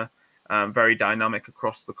Barcelona. Very dynamic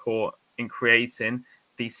across the court in creating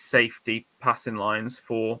these safety passing lines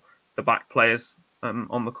for the back players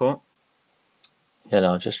on the court.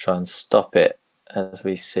 I'll just try and stop it as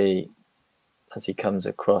we see as he comes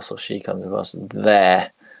across, or she comes across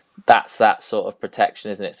there. That's that sort of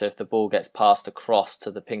protection, isn't it? So if the ball gets passed across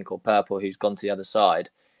to the pink or purple who's gone to the other side,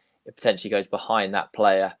 it potentially goes behind that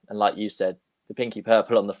player. And like you said, the pinky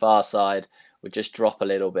purple on the far side would just drop a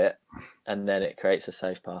little bit, and then it creates a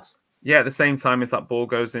safe pass. Yeah, at the same time, if that ball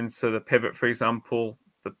goes into the pivot, for example,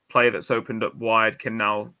 the player that's opened up wide can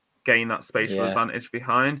now gain that spatial advantage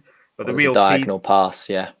behind. But the real diagonal pass,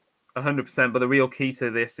 100%. But the real key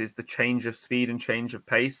to this is the change of speed and change of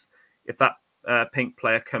pace. If that pink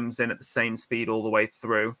player comes in at the same speed all the way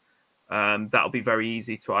through, that'll be very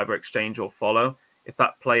easy to either exchange or follow. If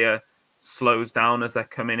that player slows down as they're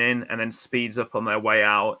coming in and then speeds up on their way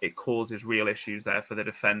out, it causes real issues there for the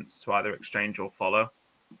defense to either exchange or follow.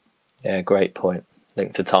 Yeah, great point.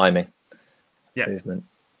 Linked to timing. Yeah. Movement.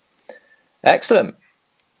 Excellent.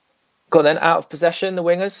 Go on then, out of possession, the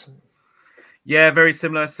wingers. Yeah, very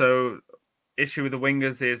similar. So issue with the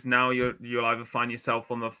wingers is now you'll either find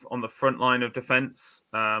yourself on the front line of defense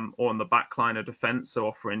or on the back line of defense, so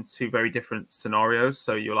offering two very different scenarios.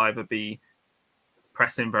 So you'll either be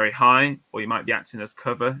pressing very high, or you might be acting as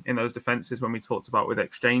cover in those defenses when we talked about with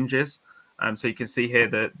exchanges. So you can see here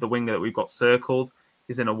that the winger that we've got circled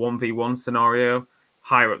is in a 1v1 scenario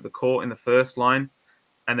higher up the court in the first line,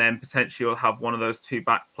 and then potentially you'll have one of those two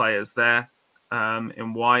back players there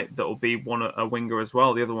in white that will be a winger as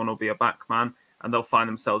well. The other one will be a back man, and they'll find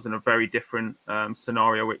themselves in a very different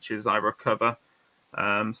scenario, which is either a cover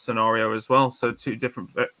scenario as well. So two different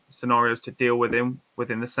scenarios to deal with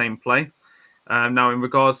within the same play. Now, in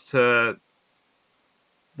regards to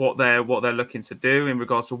what they're looking to do in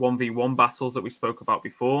regards to 1v1 battles that we spoke about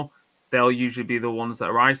before, they'll usually be the ones that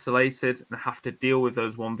are isolated and have to deal with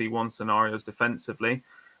those 1v1 scenarios defensively.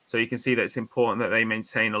 So you can see that it's important that they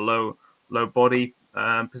maintain a low body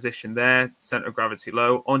position there, center of gravity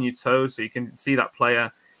low, on your toes. So you can see that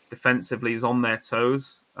player defensively is on their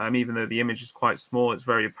toes. Even though the image is quite small, it's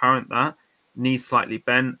very apparent that. Knees slightly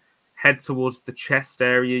bent, head towards the chest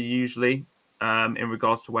area usually in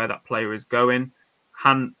regards to where that player is going.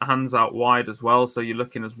 Hands out wide as well, so you're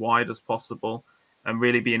looking as wide as possible, and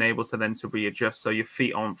really being able to then to readjust so your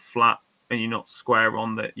feet aren't flat and you're not square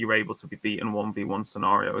on, that you're able to be beaten 1v1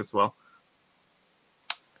 scenario as well.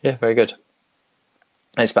 Yeah, very good.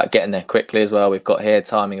 And it's about getting there quickly as well. We've got here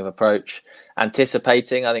timing of approach,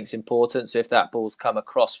 anticipating. I think it's important. So if that ball's come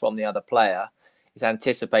across from the other player, it's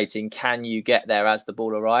anticipating, can you get there as the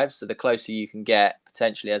ball arrives? So the closer you can get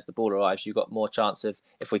potentially as the ball arrives, you've got more chance of,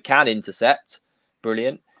 if we can intercept,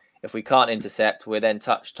 brilliant. If we can't intercept, we're then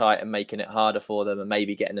touch tight and making it harder for them and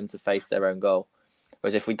maybe getting them to face their own goal.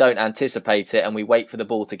 Whereas if we don't anticipate it and we wait for the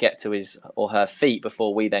ball to get to his or her feet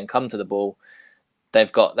before we then come to the ball,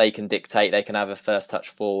 they can dictate, they can have a first touch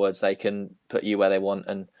forwards, they can put you where they want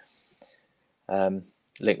and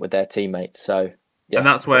link with their teammates. So yeah, and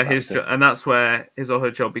that's where his or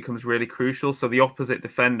her job becomes really crucial. So the opposite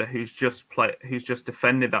defender who's just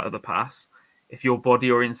defended that other pass, if your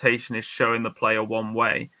body orientation is showing the player one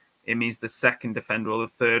way, it means the second defender or the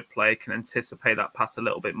third player can anticipate that pass a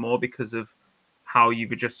little bit more because of how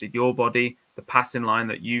you've adjusted your body the passing line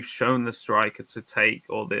that you've shown the striker to take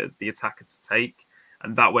or the attacker to take.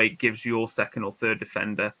 And that way it gives your second or third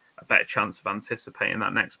defender a better chance of anticipating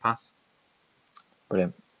that next pass.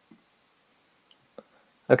 Brilliant.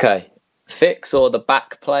 Okay. Fix or the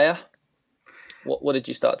back player? What did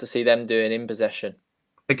you start to see them doing in possession?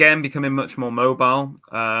 Again, becoming much more mobile,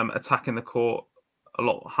 attacking the court a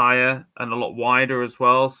lot higher and a lot wider as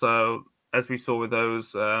well. So as we saw with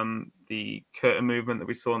those, the curtain movement that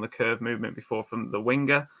we saw in the curve movement before from the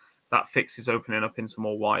winger, that Fix is opening up into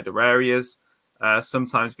more wider areas,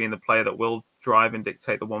 sometimes being the player that will drive and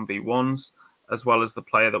dictate the 1v1s, as well as the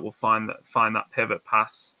player that will find that pivot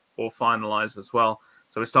pass or finalise as well.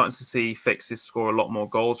 So we're starting to see Fixes score a lot more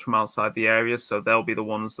goals from outside the area. So they'll be the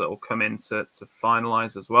ones that will come in to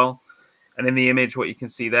finalise as well. And in the image, what you can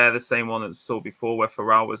see there, the same one that we saw before where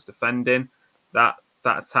Farrell was defending, that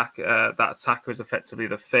attacker is effectively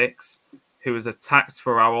the Fix, who has attacked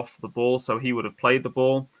Farrell off the ball. So he would have played the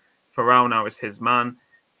ball. Farrell now is his man.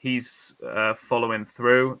 He's following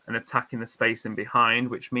through and attacking the space in behind,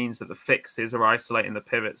 which means that the Fixes are isolating the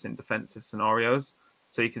pivots in defensive scenarios.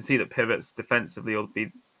 So you can see that pivots defensively will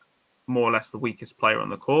be more or less the weakest player on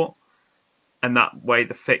the court. And that way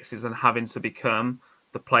the Fixes are having to become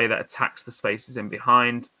the player that attacks the spaces in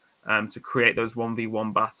behind to create those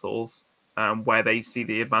 1v1 battles where they see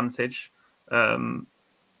the advantage.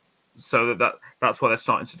 So that's what they're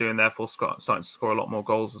starting to do, and therefore starting to score a lot more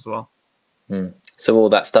goals as well. So all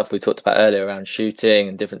that stuff we talked about earlier around shooting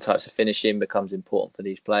and different types of finishing becomes important for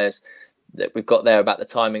these players. That we've got there about the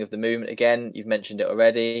timing of the movement again. You've mentioned it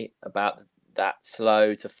already about that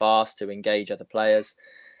slow to fast to engage other players.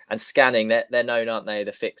 And scanning, they're known, aren't they,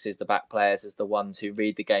 the Fixes, the back players, as the ones who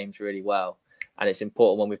read the games really well. And it's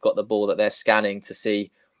important when we've got the ball that they're scanning to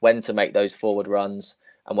see when to make those forward runs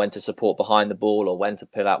and when to support behind the ball or when to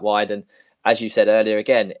pull out wide. And as you said earlier,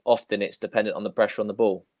 again, often it's dependent on the pressure on the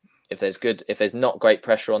ball. If there's not great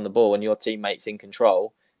pressure on the ball and your teammate's in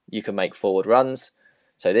control, you can make forward runs.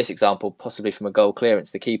 So this example, possibly from a goal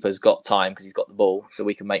clearance, the keeper's got time because he's got the ball, so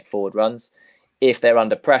we can make forward runs. If they're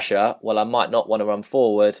under pressure, well, I might not want to run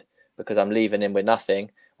forward because I'm leaving him with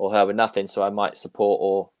nothing or her with nothing, so I might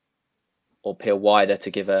support or peel wider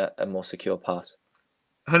to give a more secure pass.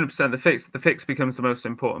 100%. The Fix becomes the most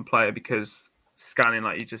important player because scanning,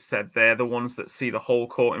 like you just said, they're the ones that see the whole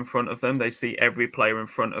court in front of them. They see every player in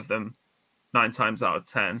front of them 9 times out of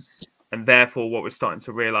 10. And therefore, what we're starting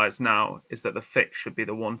to realise now is that the Fix should be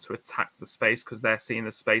the one to attack the space because they're seeing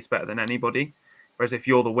the space better than anybody. Whereas if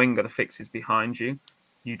you're the winger, the Fix is behind you.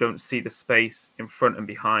 You don't see the space in front and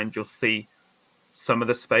behind. You'll see some of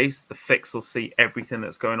the space. The Fix will see everything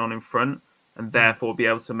that's going on in front and therefore be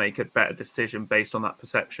able to make a better decision based on that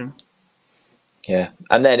perception. Yeah.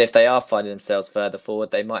 And then if they are finding themselves further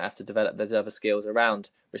forward, they might have to develop those other skills around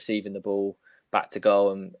receiving the ball back to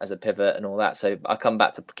goal and as a pivot and all that. So I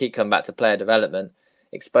keep coming back to player development.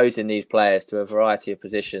 Exposing these players to a variety of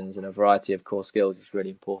positions and a variety of core skills is really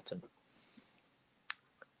important.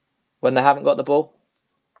 When they haven't got the ball?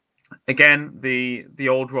 Again, the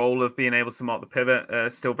old role of being able to mark the pivot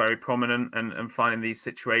is still very prominent and finding these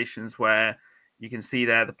situations where you can see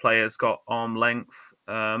there the player's got arm length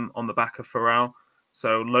on the back of Farrell.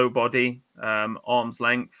 So low body, arm's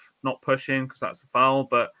length, not pushing because that's a foul,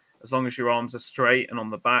 but as long as your arms are straight and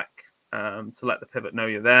on the back to let the pivot know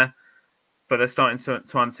you're there. But they're starting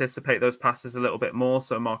to anticipate those passes a little bit more.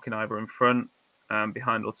 So marking either in front,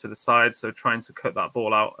 behind or to the side. So trying to cut that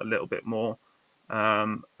ball out a little bit more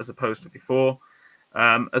as opposed to before.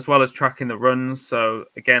 As well as tracking the runs. So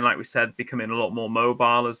again, like we said, becoming a lot more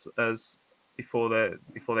mobile as before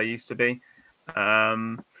they used to be.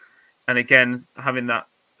 And again, having that,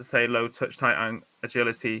 say, low touch, tight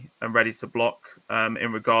agility and ready to block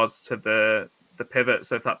in regards to the pivot.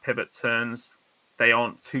 So if that pivot turns, they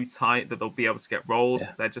aren't too tight that they'll be able to get rolled.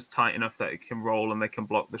 Yeah. They're just tight enough that it can roll and they can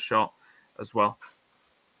block the shot as well.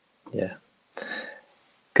 Yeah.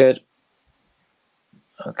 Good.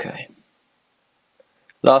 Okay.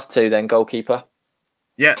 Last two then, goalkeeper.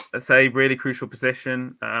 Yeah, it's a really crucial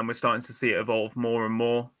position. We're starting to see it evolve more and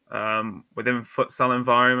more within futsal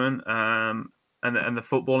environment and the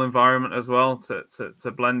football environment as well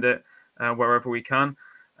to blend it wherever we can,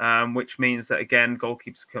 which means that, again,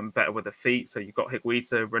 goalkeepers become better with their feet. So you've got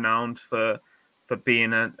Higuita, renowned for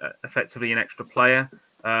being effectively an extra player.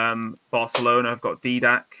 Barcelona have got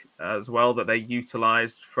Didac as well that they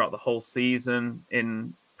utilised throughout the whole season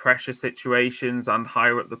in pressure situations and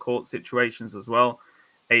higher up the court situations as well,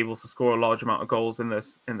 able to score a large amount of goals in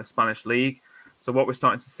the Spanish league. So what we're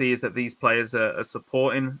starting to see is that these players are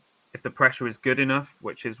supporting if the pressure is good enough,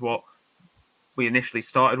 which is what we initially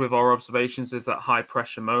started with our observations, is that high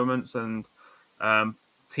pressure moments. And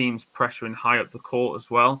teams pressuring high up the court as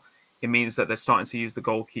well, it means that they're starting to use the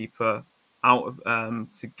goalkeeper out of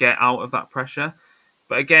to get out of that pressure.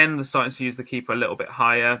 But again, they're starting to use the keeper a little bit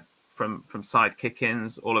higher from side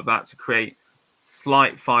kick-ins, all of that, to create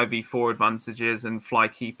slight 5v4 advantages and fly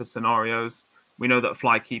keeper scenarios. We know that a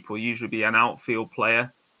fly keeper will usually be an outfield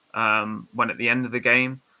player when at the end of the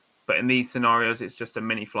game. But in these scenarios, it's just a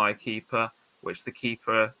mini fly keeper, which the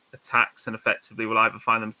keeper attacks and effectively will either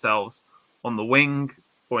find themselves on the wing,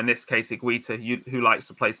 or in this case, Higuita, who likes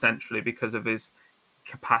to play centrally because of his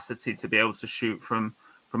capacity to be able to shoot from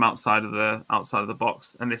outside of the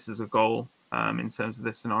box. And this is a goal in terms of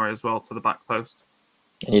this scenario as well, to the back post.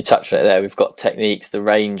 And you touched on it there. We've got techniques, the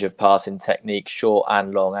range of passing techniques, short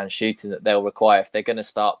and long, and shooting that they'll require if they're going to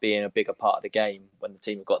start being a bigger part of the game when the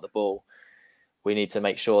team have got the ball. We need to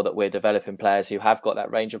make sure that we're developing players who have got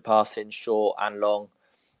that range of passing, short and long,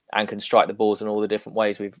 and can strike the balls in all the different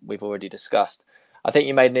ways we've already discussed. I think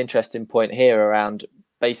you made an interesting point here around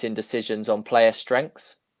basing decisions on player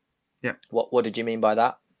strengths. Yeah. What did you mean by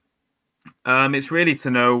that? It's really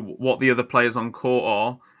to know what the other players on court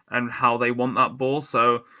are and how they want that ball.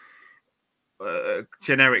 So a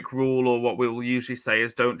generic rule, or what we'll usually say,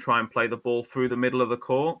 is don't try and play the ball through the middle of the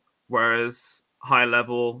court. Whereas high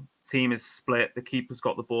level team is split, the keeper's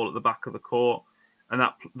got the ball at the back of the court, and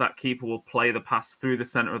that keeper will play the pass through the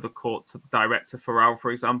center of the court to direct to Ferrao,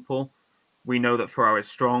 for example. We know that Ferrao is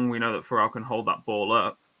strong. We know that Ferrao can hold that ball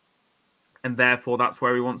up, and therefore that's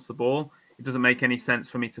where he wants the ball. It doesn't make any sense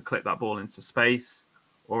for me to clip that ball into space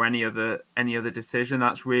or any other decision.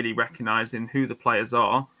 That's really recognizing who the players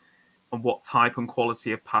are and what type and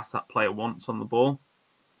quality of pass that player wants on the ball.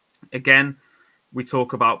 Again, we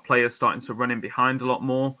talk about players starting to run in behind a lot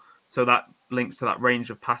more. So that links to that range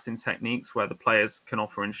of passing techniques where the players can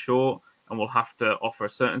offer in short and will have to offer a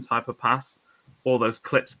certain type of pass, or those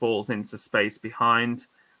clips balls into space behind.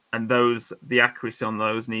 And the accuracy on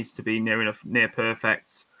those needs to be near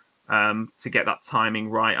perfect to get that timing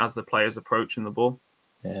right as the player's approaching the ball.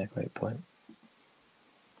 Yeah, great point.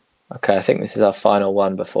 Okay, I think this is our final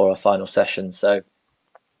one before our final session. So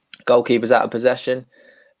goalkeepers out of possession.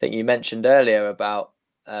 I think you mentioned earlier about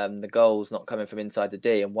the goals not coming from inside the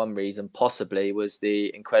D, and one reason possibly was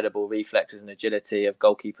the incredible reflexes and agility of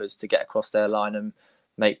goalkeepers to get across their line and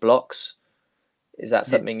make blocks. Is that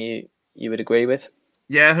something you would agree with?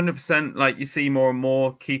 Yeah, 100%. Like, you see more and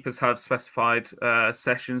more keepers have specified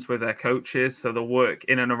sessions with their coaches, so they'll work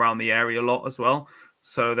in and around the area a lot as well.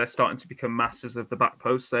 So they're starting to become masters of the back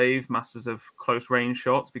post save, masters of close range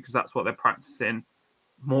shots, because that's what they're practicing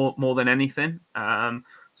more than anything.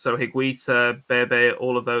 So Higuita, Bebe,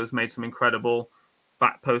 all of those made some incredible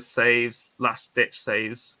back post saves, last ditch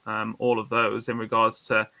saves, all of those in regards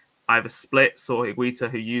to either splits, or Higuita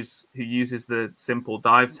who uses the simple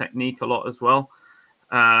dive technique a lot as well.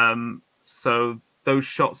 So those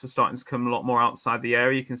shots are starting to come a lot more outside the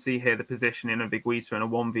area. You can see here the positioning of Higuita in a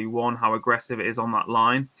 1v1, how aggressive it is on that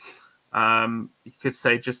line. You could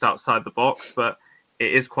say just outside the box, but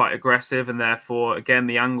it is quite aggressive, and therefore, again,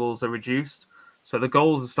 the angles are reduced. So the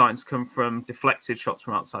goals are starting to come from deflected shots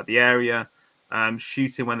from outside the area,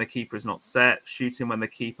 shooting when the keeper is not set, shooting when the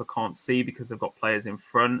keeper can't see because they've got players in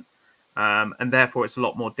front. And therefore, it's a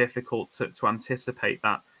lot more difficult to anticipate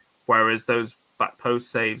that. Whereas those back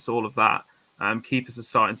post saves, all of that, keepers are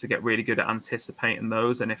starting to get really good at anticipating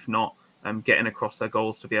those, and if not, getting across their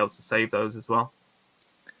goals to be able to save those as well.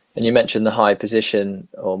 And you mentioned the high position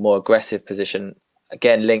or more aggressive position.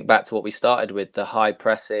 Again, link back to what we started with, the high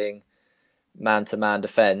pressing, man-to-man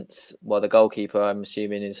defence, while the goalkeeper, I'm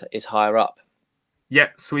assuming, is higher up. Yeah,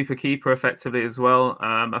 sweeper keeper effectively as well.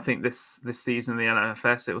 I think this season in the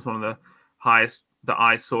NFS, it was one of the highest that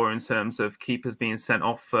I saw in terms of keepers being sent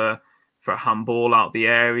off for a handball out the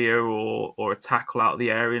area or a tackle out of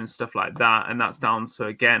the area and stuff like that. And that's down to,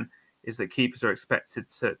 again, is that keepers are expected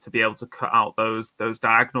to be able to cut out those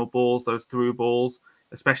diagonal balls, those through balls,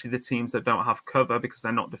 especially the teams that don't have cover because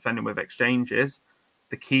they're not defending with exchanges.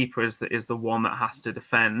 The keeper is the one that has to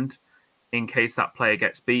defend in case that player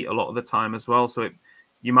gets beat a lot of the time as well. So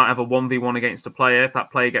you might have a 1v1 against a player. If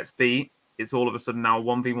that player gets beat, it's all of a sudden now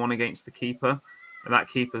 1v1 against the keeper. And that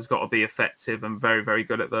keeper's got to be effective and very, very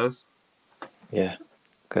good at those. Yeah,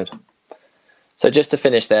 good. So just to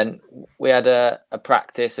finish then, we had a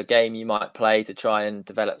practice, a game you might play to try and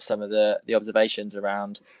develop some of the observations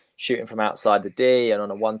around shooting from outside the D and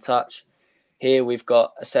on a one-touch. Here we've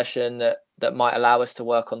got a session that might allow us to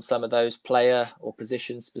work on some of those player or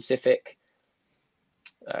position-specific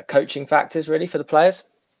coaching factors, really, for the players.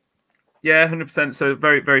 Yeah, 100%. So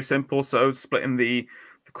very, very simple. So splitting the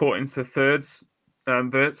court into thirds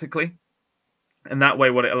vertically. And that way,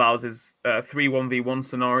 what it allows is 3-1v1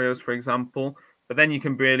 scenarios, for example. But then you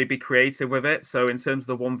can really be creative with it. So in terms of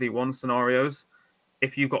the 1v1 scenarios,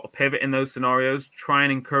 if you've got a pivot in those scenarios, try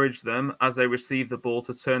and encourage them as they receive the ball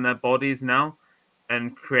to turn their bodies now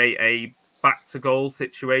and create a back to goal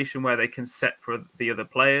situation where they can set for the other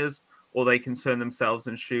players, or they can turn themselves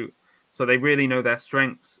and shoot. So they really know their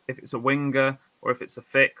strengths. If it's a winger or if it's a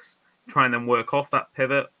fix, try and then work off that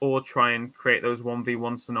pivot, or try and create those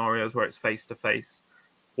 1v1 scenarios where it's face to face.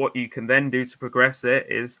 What you can then do to progress it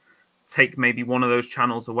is take maybe one of those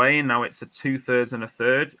channels away, and now it's a 2/3 and a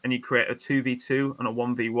third, and you create a 2v2 and a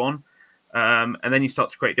 1v1. And then you start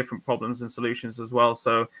to create different problems and solutions as well.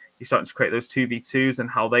 So you start to create those 2v2s and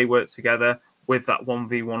how they work together with that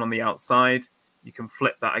 1v1 on the outside. You can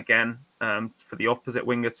flip that again for the opposite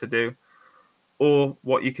winger to do. Or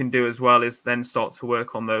what you can do as well is then start to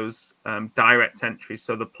work on those direct entries.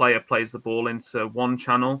 So the player plays the ball into one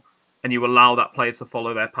channel and you allow that player to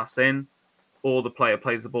follow their pass in, or the player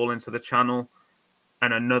plays the ball into the channel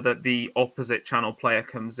and the opposite channel player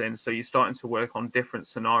comes in. So you're starting to work on different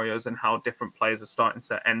scenarios and how different players are starting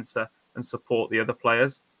to enter and support the other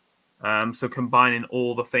players. So combining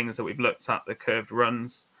all the things that we've looked at, the curved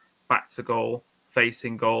runs, back to goal,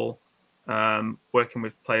 facing goal, working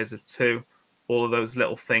with players of two, all of those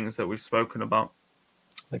little things that we've spoken about.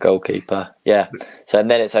 The goalkeeper, yeah. So and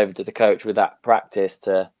then it's over to the coach with that practice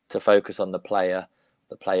to focus on the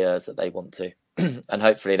players that they want to. And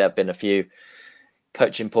hopefully there have been a few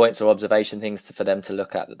coaching points or observation things for them to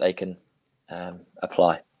look at that they can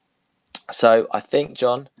apply. So I think,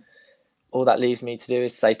 John, all that leaves me to do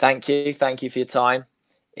is say thank you. Thank you for your time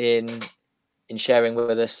in sharing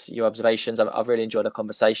with us your observations. I've really enjoyed the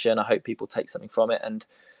conversation. I hope people take something from it, and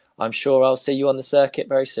I'm sure I'll see you on the circuit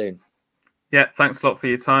very soon. Yeah, thanks a lot for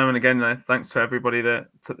your time. And again, thanks to everybody that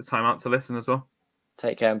took the time out to listen as well.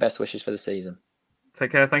 Take care and best wishes for the season.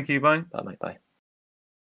 Take care. Thank you. Bye. Bye, mate. Bye.